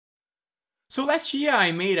So last year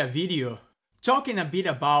I made a video talking a bit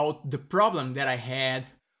about the problem that I had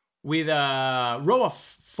with a row of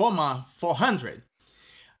Foma 400.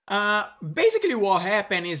 Basically what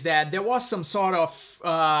happened is that there was some sort of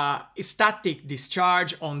static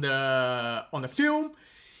discharge on the film,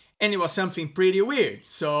 and it was something pretty weird.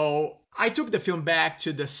 So I took the film back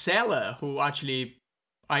to the seller who actually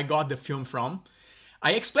I got the film from.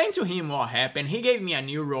 I explained to him what happened. He gave me a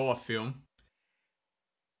new roll of film.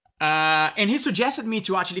 And he suggested me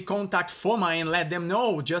to actually contact Foma and let them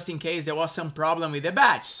know just in case there was some problem with the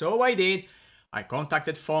batch. So I did. I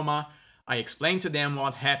contacted Foma. I explained to them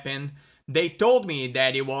what happened. They told me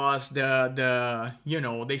that it was the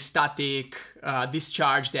static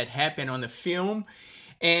discharge that happened on the film.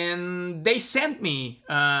 And they sent me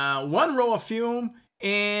one roll of film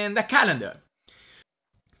and a calendar.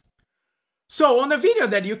 So on the video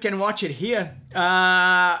that you can watch it here,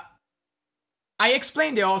 I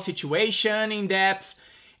explained the whole situation in depth,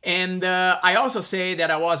 and I also say that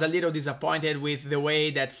I was a little disappointed with the way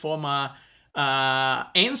that Foma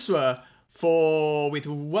answered with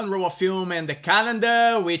one roll of film and the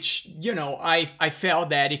calendar, which, I felt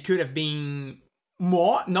that it could have been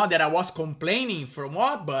more. Not that I was complaining for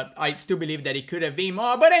more, but I still believe that it could have been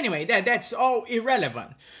more. But anyway, that's all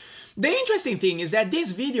irrelevant. The interesting thing is that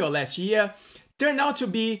this video last year turned out to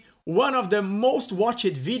be one of the most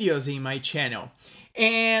watched videos in my channel.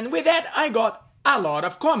 And with that, I got a lot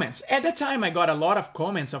of comments. At the time, I got a lot of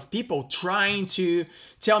comments of people trying to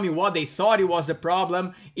tell me what they thought it was the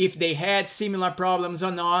problem, if they had similar problems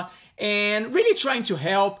or not, and really trying to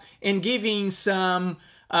help and giving some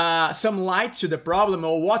light to the problem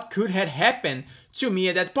or what could have happened to me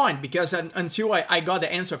at that point. Because until I got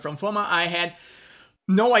the answer from Foma, I had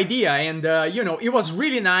no idea. And it was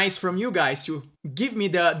really nice from you guys to give me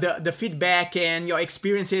the feedback and your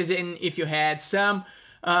experiences, and if you had some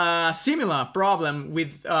similar problem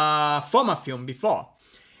with Foma film before.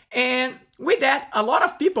 And with that, a lot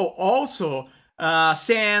of people also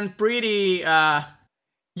send pretty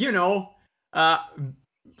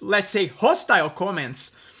let's say hostile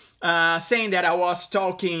comments, saying that I was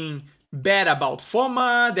talking bad about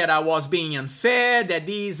Foma, that I was being unfair, that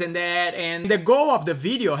this and that. And the goal of the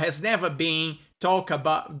video has never been talk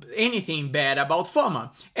about anything bad about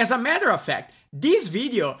Foma. As a matter of fact, this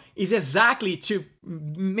video is exactly to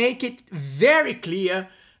make it very clear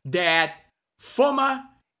that Foma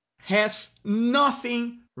has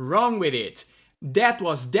nothing wrong with it. That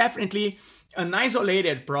was definitely an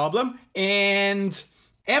isolated problem, and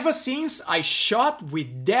ever since I shot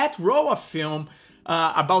with that roll of film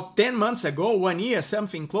about 10 months ago, 1 year,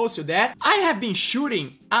 something close to that, I have been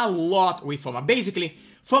shooting a lot with Foma. Basically,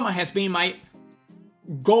 Foma has been my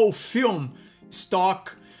go film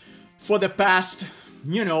stock for the past,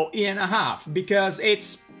 year and a half, because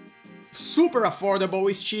it's super affordable,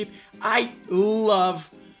 it's cheap. I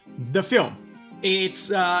love the film.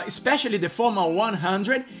 It's especially the Foma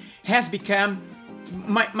 100 has become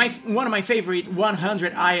one of my favorite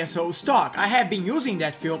 100 ISO stock. I have been using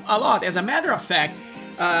that film a lot. As a matter of fact,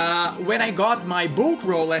 when I got my bulk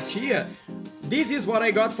roll last year, this is what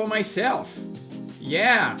I got for myself.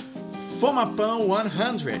 Yeah, Foma Pan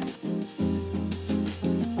 100.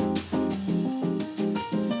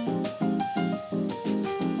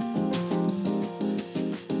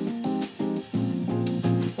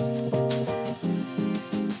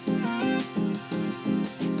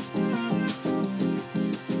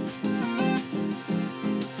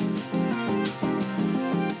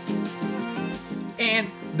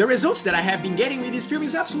 And the results that I have been getting with this film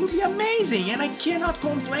is absolutely amazing, and I cannot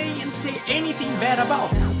complain and say anything bad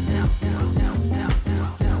about it.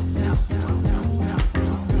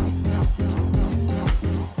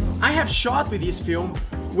 I have shot with this film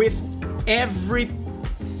with every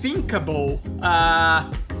thinkable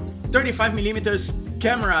 35mm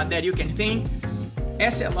camera that you can think,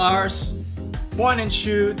 SLRs, point and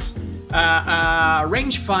shoot,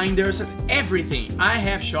 rangefinders, everything. I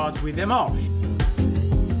have shot with them all.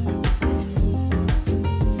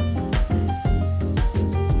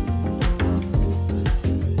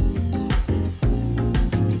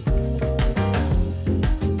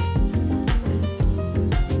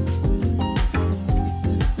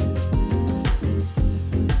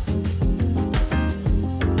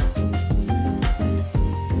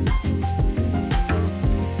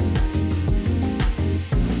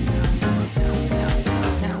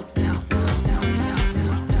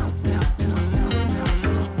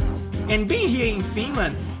 And being here in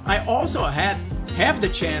Finland, I also have the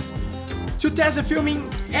chance to test the film in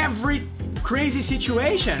every crazy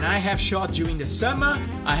situation. I have shot during the summer,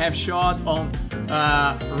 I have shot on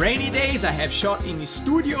rainy days, I have shot in the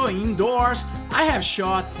studio, indoors, I have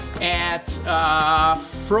shot at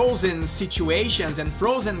frozen situations and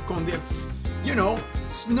frozen you know,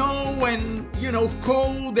 snow and, you know,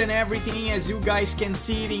 cold and everything, as you guys can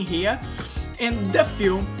see it in here. And the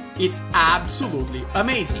film, it's absolutely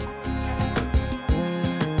amazing.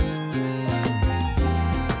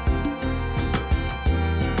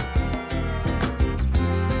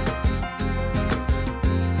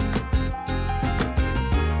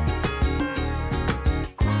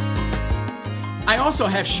 I also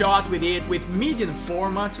have shot with it with medium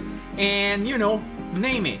format and, you know,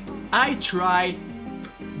 name it. I try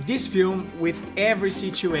this film with every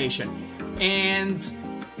situation, and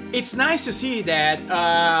it's nice to see that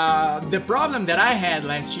the problem that I had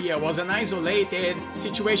last year was an isolated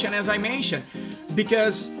situation, as I mentioned,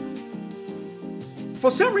 because for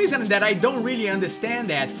some reason that I don't really understand,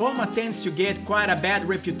 that Foma tends to get quite a bad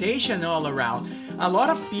reputation all around. A lot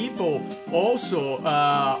of people also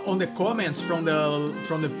on the comments from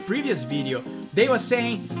the previous video, they were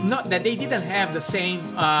saying not that they didn't have the same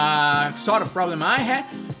sort of problem I had,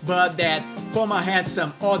 but that Foma had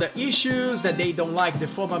some other issues, that they don't like the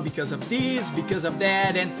Foma because of this, because of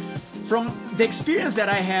that. And from the experience that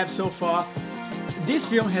I have so far, this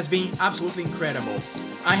film has been absolutely incredible.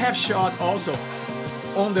 I have shot also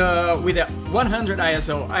with a 100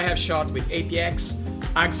 ISO. I have shot with APX,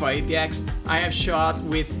 Agfa APX. I have shot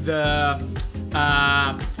with the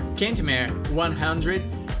Kentmere 100,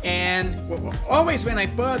 and always when I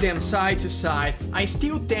put them side to side, I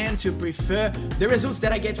still tend to prefer the results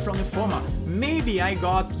that I get from the Foma. Maybe I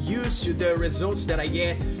got used to the results that I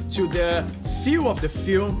get, to the feel of the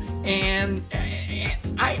film, and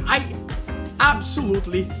I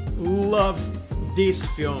absolutely love this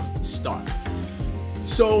film stock.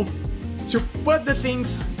 So, to put the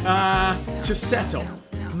things to settle,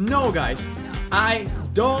 no guys, I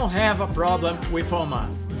don't have a problem with Foma.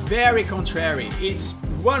 Very contrary, it's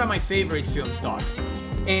one of my favorite film stocks.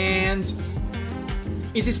 And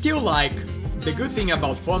it's still like, the good thing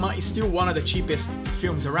about Foma is still one of the cheapest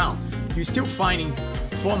films around. You're still finding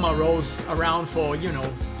Foma rolls around for, you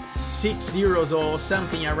know, €6 or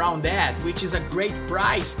something around that, which is a great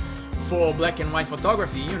price for black and white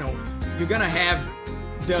photography. You know, you're gonna have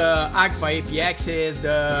the Agfa APXs,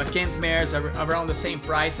 the Kentmeres around the same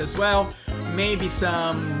price as well. Maybe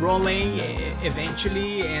some Rolling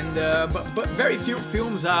eventually, and but very few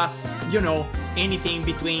films are, you know, anything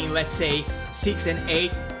between, let's say, €6 and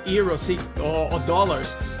 €8 or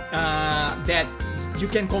dollars that you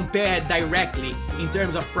can compare directly in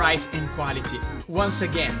terms of price and quality. Once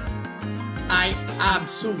again, I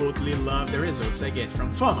absolutely love the results I get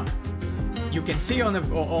from Foma. You can see on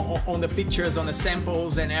the pictures, on the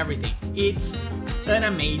samples and everything. It's an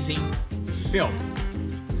amazing film.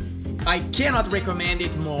 I cannot recommend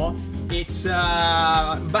it more. It's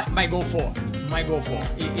my go for.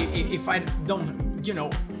 If I don't, you know,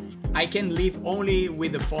 I can live only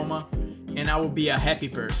with the Foma, and I will be a happy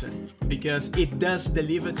person, because it does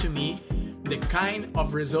deliver to me the kind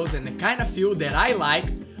of results and the kind of feel that I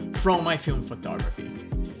like from my film photography.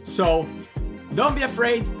 So don't be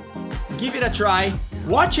afraid. Give it a try.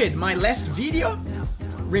 Watch it, my last video.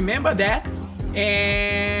 Remember that.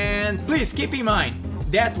 And please keep in mind,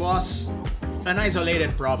 that was an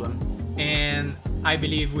isolated problem. And I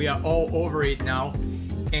believe we are all over it now.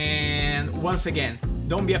 And once again,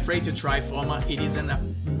 don't be afraid to try Foma. It is an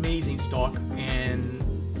amazing stock. And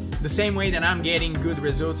the same way that I'm getting good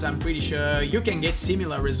results, I'm pretty sure you can get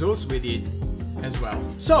similar results with it as well.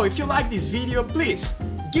 So if you like this video, please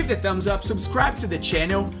give the thumbs up, subscribe to the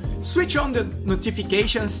channel, switch on the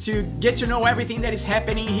notifications to get to know everything that is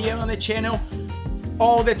happening here on the channel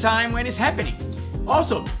all the time when it's happening.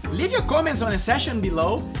 Also, leave your comments on the section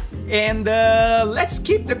below, and let's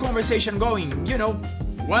keep the conversation going. You know,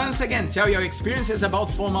 once again, tell your experiences about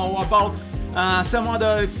Foma, or about some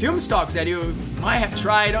other film stocks that you might have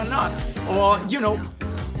tried or not. Or, you know,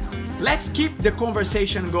 let's keep the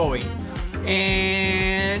conversation going.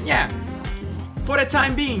 And yeah, for the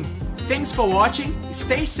time being, thanks for watching,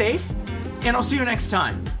 stay safe, and I'll see you next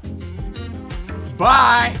time.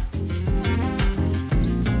 Bye!